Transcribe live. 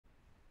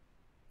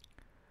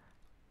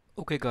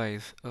Okay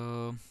guys,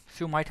 so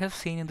you might have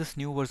seen in this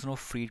new version of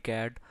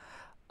FreeCAD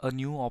a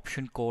new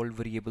option called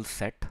variable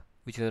set,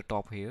 which is at the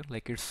top here,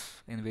 like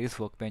it's in various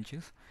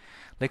workbenches.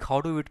 Like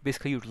how do we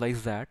basically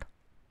utilize that?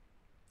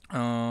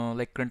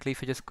 Like currently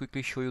if I just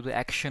quickly show you the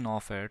action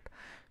of it,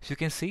 so you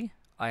can see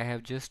I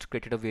have just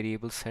created a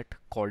variable set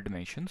called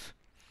dimensions.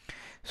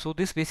 So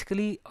this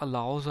basically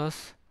allows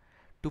us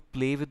to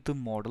play with the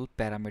model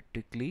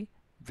parametrically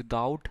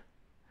without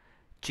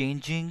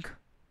changing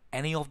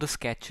any of the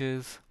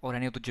sketches or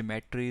any of the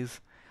geometries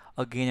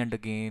again and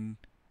again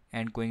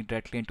and going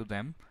directly into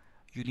them.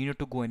 You need not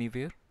to go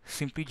anywhere.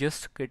 Simply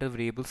just create a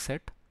variable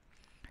set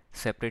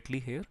separately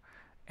here,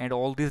 and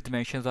all these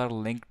dimensions are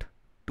linked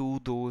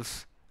to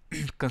those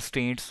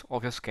constraints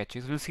of your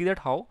sketches. We'll see that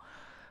how,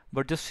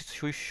 but just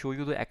show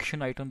you the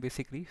action item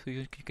basically. So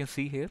you can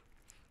see here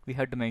we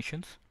have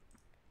dimensions.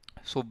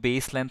 So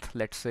base length,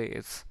 let's say,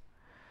 is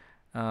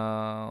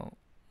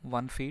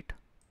 1 feet,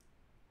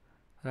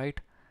 right?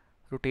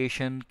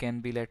 Rotation can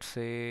be, let's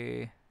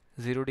say,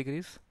 0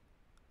 degrees.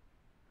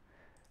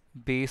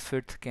 Base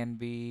width can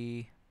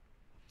be,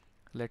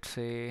 let's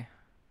say,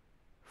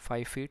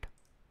 5 feet.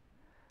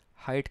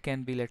 Height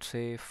can be, let's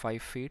say,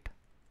 5 feet.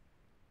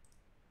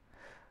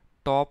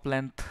 Top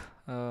length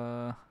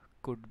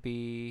could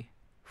be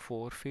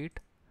 4 feet,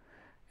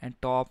 and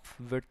top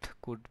width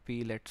could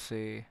be, let's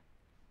say,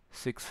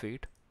 6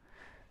 feet.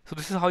 So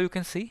this is how you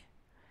can see.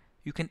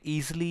 You can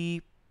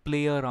easily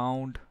play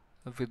around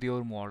with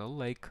your model.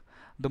 Like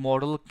the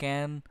model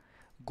can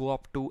go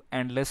up to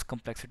endless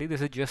complexity. This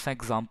is just an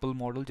example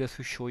model just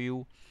to show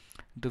you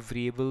the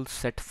variable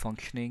set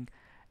functioning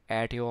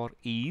at your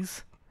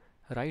ease,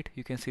 right?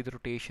 You can see the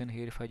rotation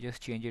here. If I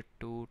just change it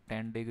to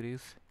 10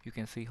 degrees, you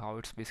can see how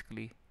it's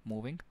basically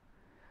moving.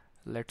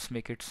 Let's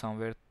make it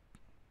somewhere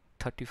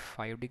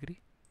 35 degree.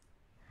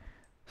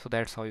 So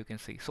that's how you can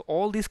see. So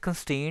all these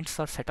constraints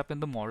are set up in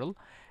the model.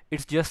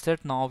 It's just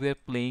that now we are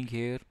playing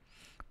here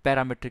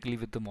parametrically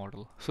with the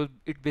model. So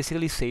it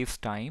basically saves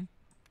time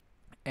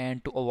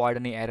and to avoid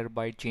any error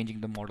by changing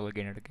the model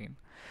again and again.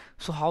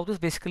 So how this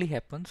basically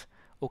happens,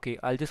 okay,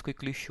 I'll just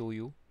quickly show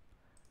you.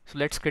 So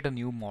let's create a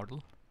new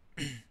model,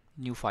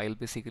 new file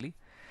basically,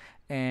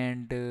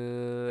 and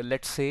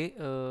let's say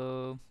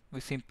we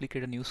simply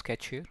create a new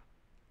sketch here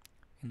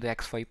in the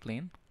XY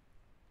plane,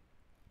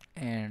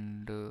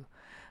 and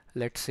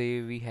let's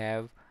say we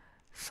have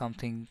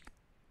something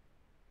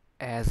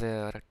as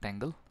a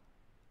rectangle,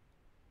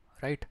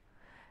 right?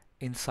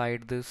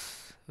 Inside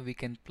this we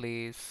can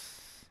place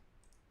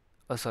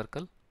a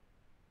circle.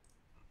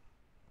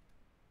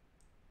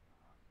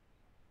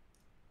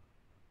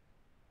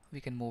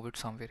 We can move it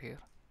somewhere here.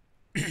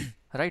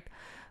 Right,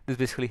 this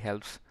basically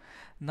helps.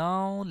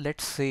 Now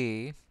let's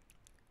say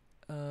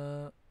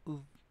uh,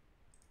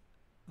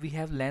 we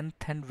have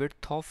length and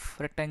width of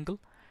rectangle,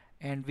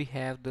 and we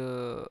have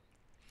the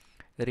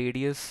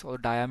radius or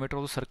diameter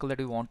of the circle that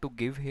we want to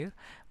give here,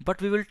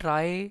 but we will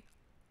try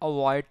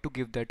avoid to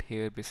give that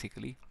here.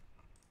 Basically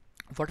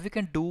what we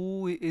can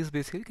do is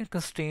basically we can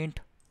constrain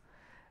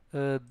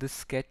this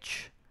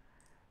sketch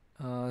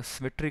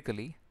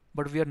symmetrically,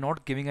 but we are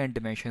not giving any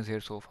dimensions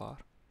here so far.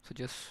 So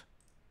just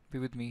be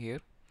with me here.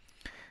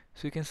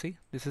 So you can see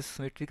this is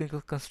symmetrical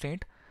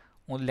constraint,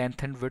 only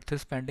length and width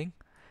is pending,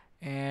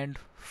 and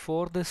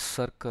for this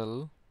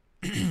circle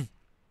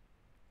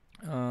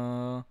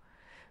uh,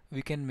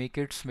 we can make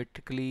it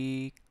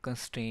symmetrically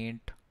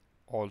constrained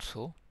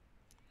also.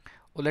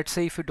 Or let's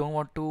say if you don't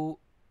want to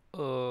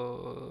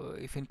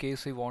if in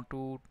case we want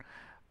to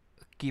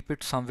keep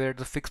it somewhere at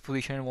the fixed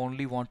position and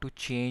only want to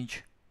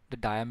change the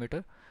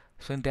diameter,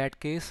 so in that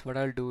case what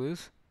I'll do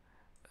is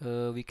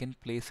we can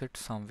place it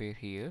somewhere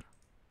here.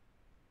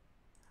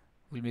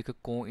 We'll make a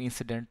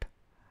coincident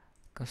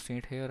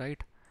constraint here,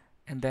 right?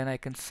 And then I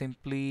can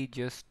simply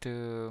just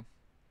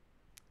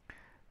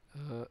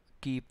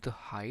keep the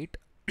height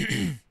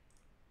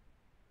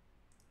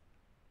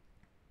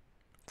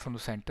from the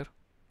center,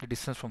 the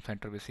distance from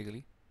center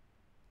basically,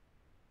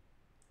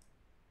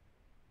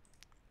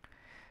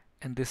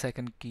 and this I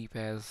can keep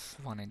as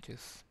 1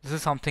 inches. This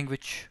is something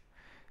which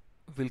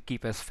will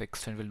keep as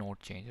fixed and will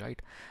not change,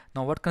 right?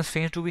 Now what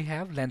constraints do we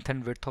have? Length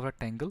and width of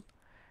rectangle,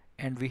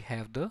 and we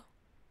have the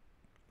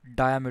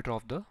diameter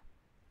of the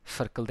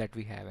circle that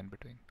we have in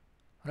between,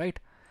 right?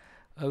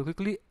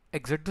 Quickly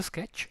exit the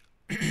sketch.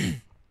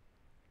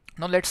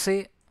 Now let's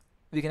say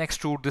we can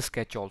extrude this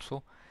sketch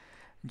also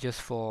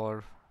just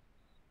for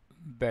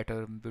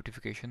better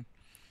beautification.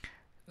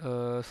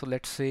 So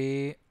let's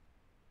say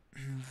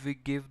we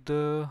give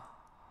the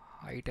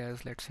height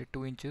as, let's say,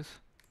 2 inches,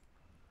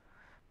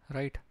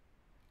 right?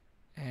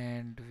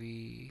 And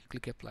we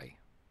click apply.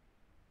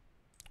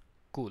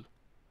 Cool.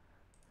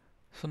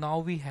 So now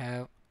we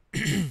have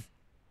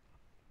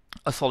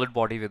a solid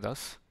body with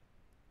us,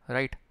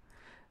 right?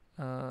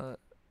 uh,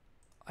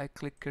 I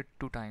click it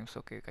 2 times.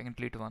 Okay, I can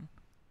delete one.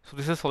 So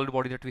this is a solid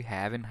body that we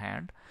have in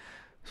hand.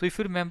 So if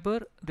you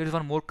remember, there is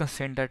one more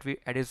constraint that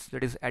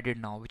that is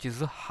added now, which is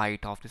the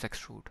height of this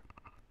extrude,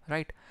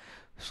 right?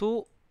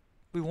 So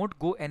we won't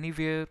go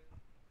anywhere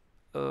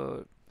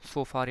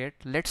so far yet.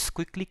 Let's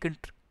quickly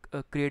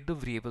create the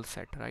variable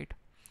set, right?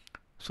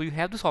 So you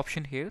have this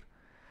option here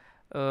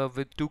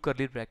with two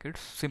curly brackets.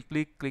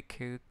 Simply click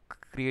here,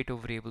 create a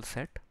variable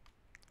set,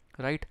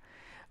 right?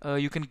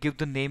 You can give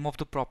the name of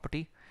the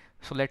property.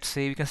 So let's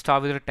say we can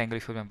start with a rectangle,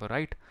 if you remember,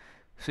 right?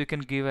 So you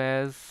can give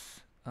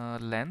as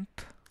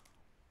length,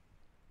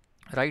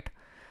 right?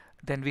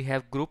 Then we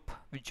have group,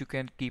 which you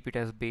can keep it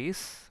as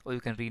base, or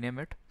you can rename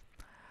it.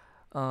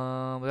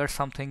 That's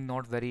something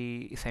not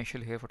very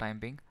essential here for time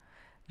being.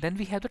 Then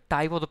we have the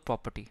type of the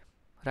property,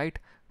 right?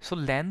 So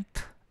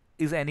length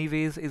is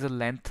anyways is a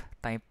length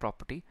type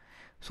property.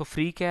 So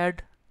FreeCAD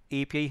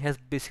API has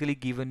basically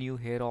given you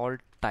here all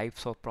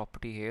types of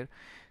property here.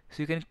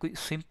 So you can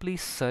simply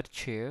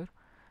search here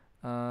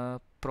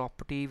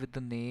property with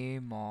the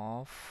name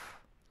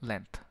of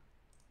length,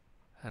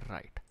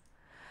 right?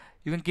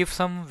 You can give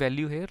some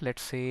value here.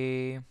 Let's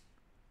say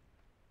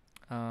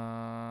we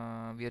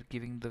are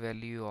giving the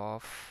value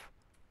of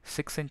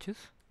 6 inches,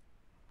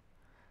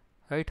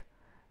 right?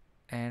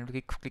 And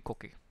we click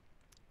OK.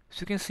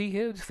 So you can see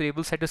here this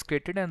variable set is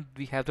created and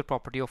we have the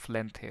property of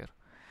length here.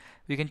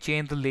 We can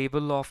change the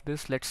label of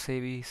this. Let's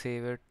say we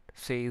save it,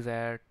 says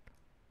at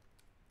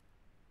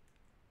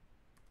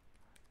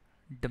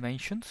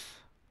dimensions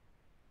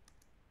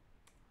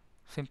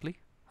simply,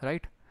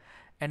 right?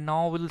 And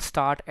now we'll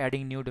start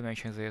adding new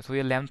dimensions here. So we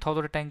have length of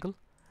the rectangle.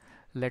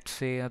 Let's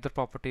say another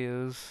property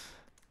is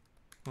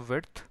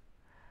width,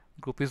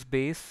 group is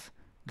base.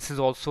 This is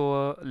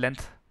also a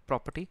length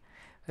property.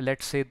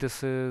 Let's say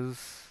this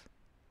is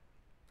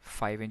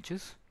 5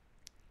 inches.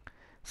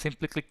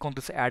 Simply click on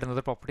this, add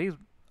another property.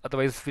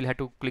 Otherwise we'll have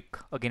to click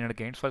again and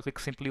again. So I'll click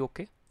simply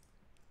OK.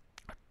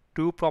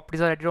 Two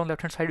properties are added on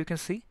left hand side, you can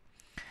see.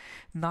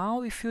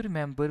 Now if you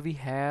remember, we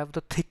have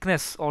the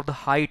thickness or the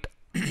height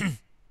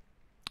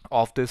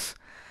of this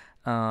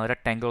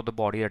rectangle of the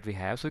body that we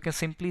have. So you can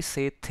simply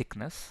say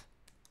thickness.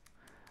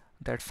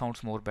 That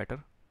sounds more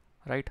better,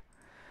 right?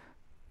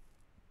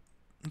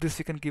 This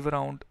you can give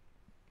around,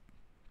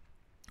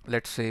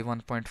 let's say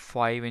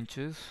 1.5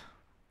 inches.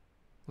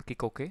 We'll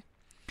click OK.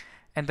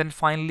 And then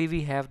finally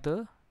we have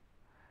the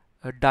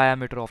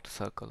diameter of the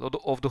circle, or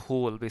of the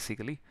hole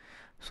basically.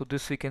 So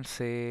this we can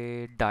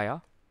say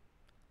dia,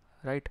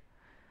 right?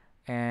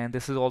 And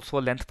this is also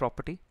a length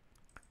property.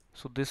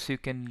 So this you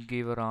can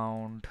give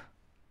around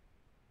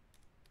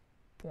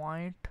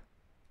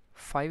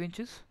 0.5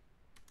 inches,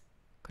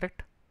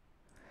 correct?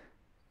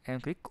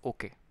 And click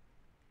OK.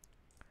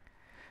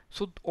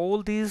 So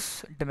all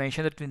these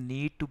dimensions that we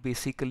need to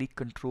basically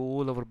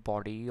control our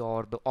body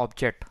or the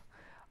object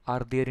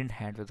are there in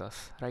hand with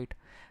us, right?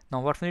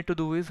 Now what we need to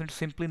do is we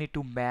simply need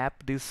to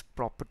map these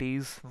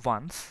properties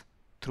once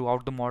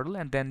throughout the model,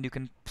 and then you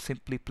can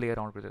simply play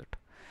around with it.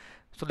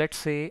 So let's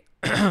say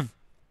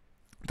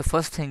the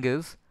first thing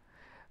is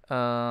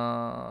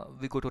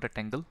we go to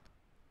rectangle.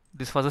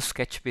 This was a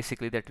sketch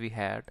basically that we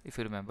had, if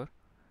you remember,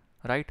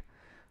 right?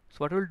 So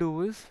what we'll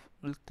do is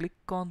we'll click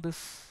on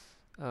this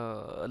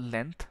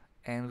length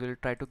and we'll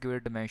try to give it a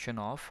dimension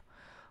of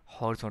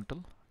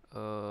horizontal.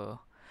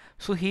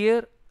 So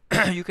here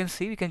you can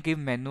see we can give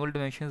manual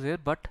dimensions here,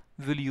 but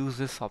we'll use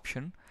this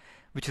option,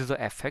 which is the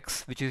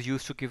fx, which is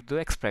used to give the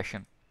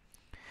expression.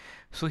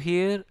 So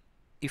here,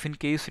 if in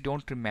case you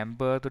don't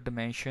remember the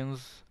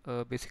dimensions,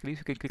 basically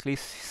you can quickly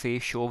say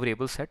show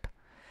variable set.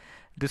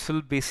 This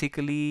will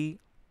basically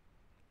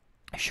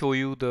show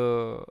you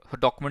the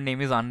document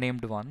name is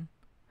unnamed one.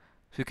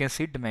 So you can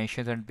see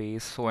dimensions and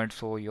base, so and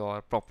so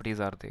your properties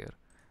are there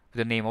with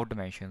the name of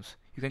dimensions.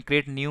 You can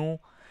create new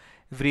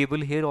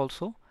variable here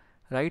also,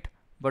 right?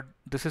 But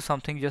this is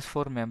something just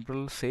for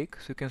memorable sake.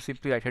 So you can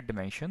simply write here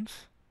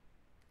dimensions,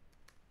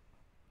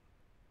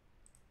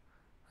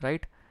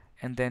 right?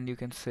 And then you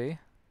can say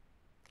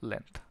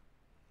length,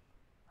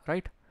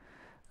 right?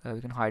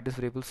 We can hide this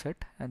variable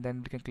set and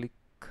then we can click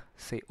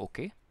say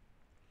OK.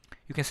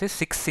 You can say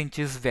 6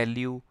 inches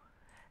value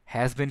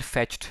has been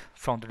fetched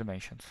from the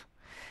dimensions.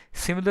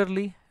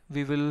 Similarly,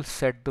 we will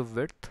set the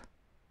width.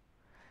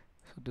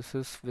 So this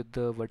is with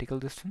the vertical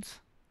distance,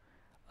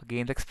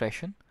 again the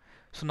expression.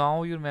 So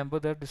now you remember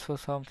that this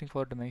was something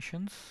for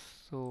dimensions.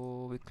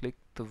 So we click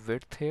the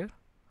width here.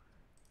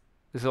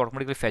 This is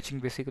automatically fetching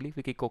basically.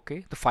 We click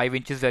OK. The 5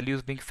 inches value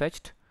is being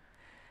fetched.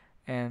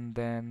 And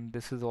then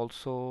this is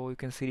also, you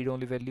can see read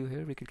only value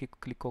here. We can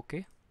click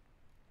OK.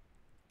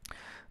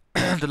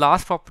 The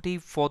last property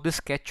for this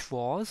sketch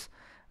was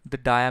the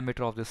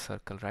diameter of this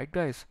circle, right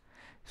guys?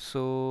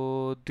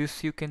 So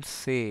this you can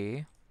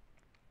say,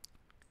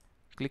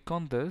 click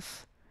on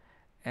this,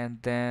 and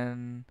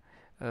then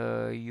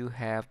you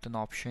have an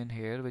option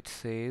here which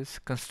says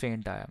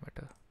constraint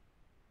diameter,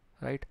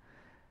 right?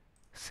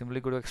 Simply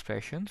go to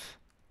expressions,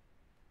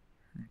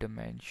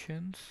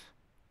 dimensions,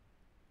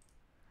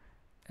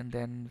 and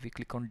then we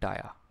click on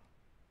dia.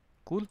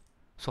 Cool.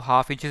 So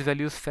half inches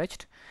value is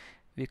fetched.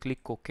 We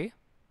click OK,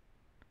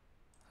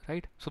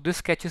 right? So this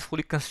sketch is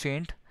fully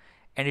constrained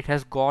and it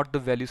has got the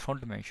values from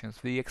dimensions.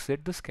 We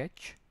exit the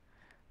sketch,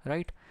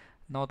 right?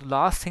 Now the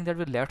last thing that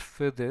we're left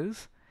with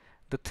is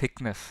the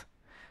thickness.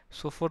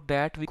 So for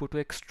that we go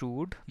to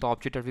extrude the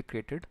object that we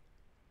created,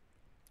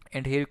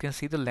 and here you can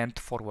see the length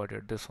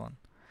forwarded, this one.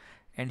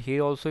 And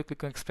here also you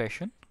click on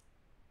expression,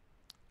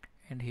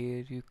 and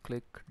here you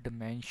click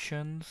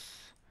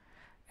dimensions,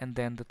 and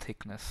then the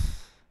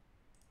thickness.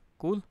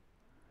 Cool.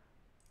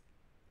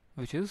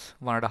 Which is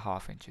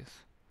 1.5 inches.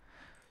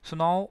 So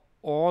now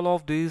all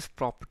of these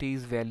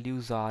properties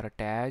values are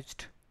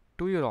attached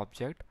to your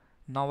object.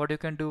 Now what you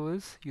can do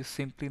is you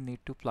simply need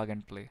to plug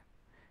and play.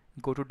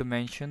 Go to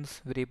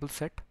dimensions variable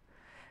set,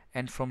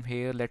 and from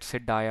here let's say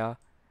dia,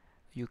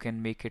 you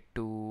can make it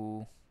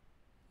to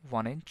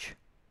 1 inch.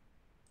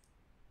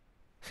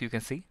 So you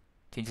can see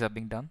changes are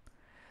being done.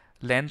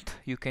 Length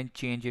you can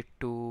change it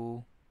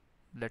to,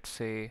 let's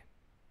say,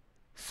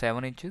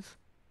 7 inches.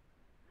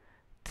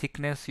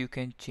 Thickness you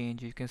can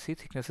change, you can see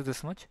thickness is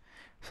this much.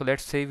 So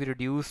let's say we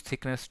reduce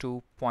thickness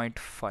to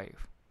 0.5.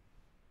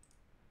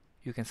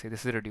 You can see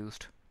this is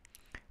reduced.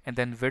 And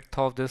then width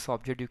of this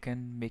object you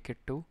can make it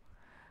to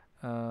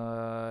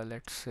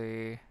let's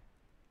say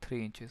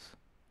 3 inches.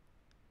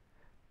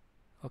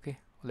 Okay,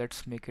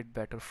 let's make it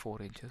better,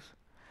 4 inches.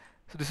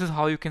 So this is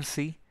how you can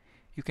see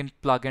you can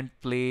plug and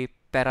play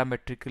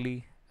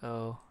parametrically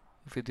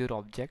with your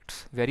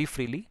objects very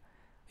freely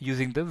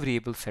using the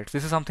variable sets.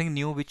 This is something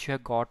new which you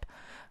have got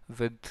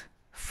with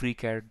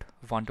FreeCAD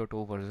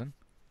 1.0 version,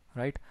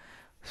 right?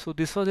 So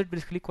this was it,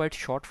 basically quite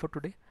short for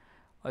today.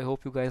 I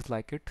hope you guys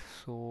like it.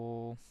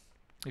 So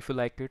if you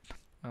like it,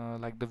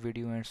 like the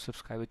video and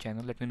subscribe the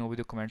channel. Let me know with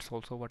your comments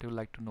also what you would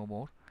like to know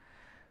more.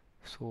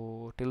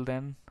 So till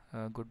then,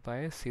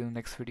 goodbye. See you in the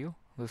next video.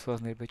 This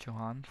was Nirbhay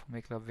Chauhan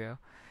from Eklavya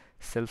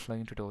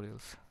Self-Learning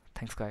Tutorials.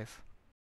 Thanks guys.